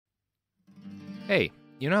Hey,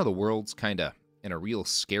 you know how the world's kinda in a real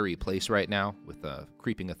scary place right now with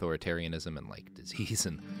creeping authoritarianism and disease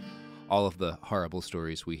and all of the horrible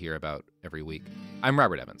stories we hear about every week? I'm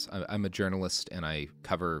Robert Evans. I'm a journalist and I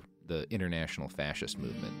cover the international fascist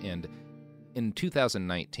movement. And in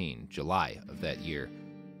 2019, July of that year,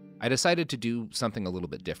 I decided to do something a little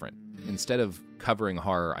bit different. Instead of covering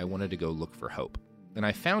horror, I wanted to go look for hope. And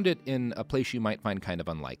I found it in a place you might find kind of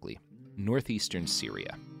unlikely, northeastern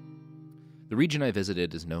Syria. The region I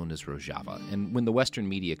visited is known as Rojava, and when the Western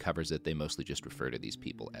media covers it, they mostly just refer to these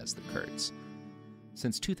people as the Kurds.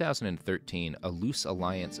 Since 2013, a loose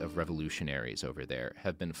alliance of revolutionaries over there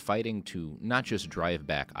have been fighting to not just drive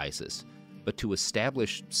back ISIS, but to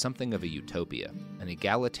establish something of a utopia, an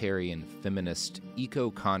egalitarian, feminist,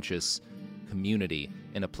 eco-conscious community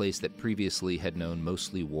in a place that previously had known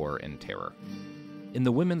mostly war and terror. In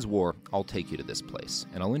the Women's War, I'll take you to this place,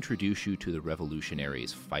 and I'll introduce you to the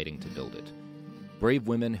revolutionaries fighting to build it. Brave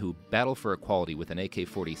women who battle for equality with an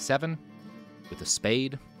AK-47, with a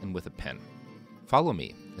spade, and with a pen. Follow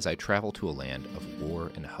me as I travel to a land of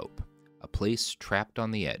war and hope, a place trapped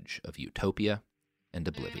on the edge of utopia and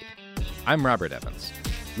oblivion. I'm Robert Evans.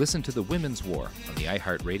 Listen to The Women's War on the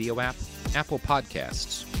iHeartRadio app, Apple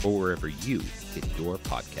Podcasts, or wherever you get your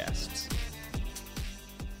podcasts.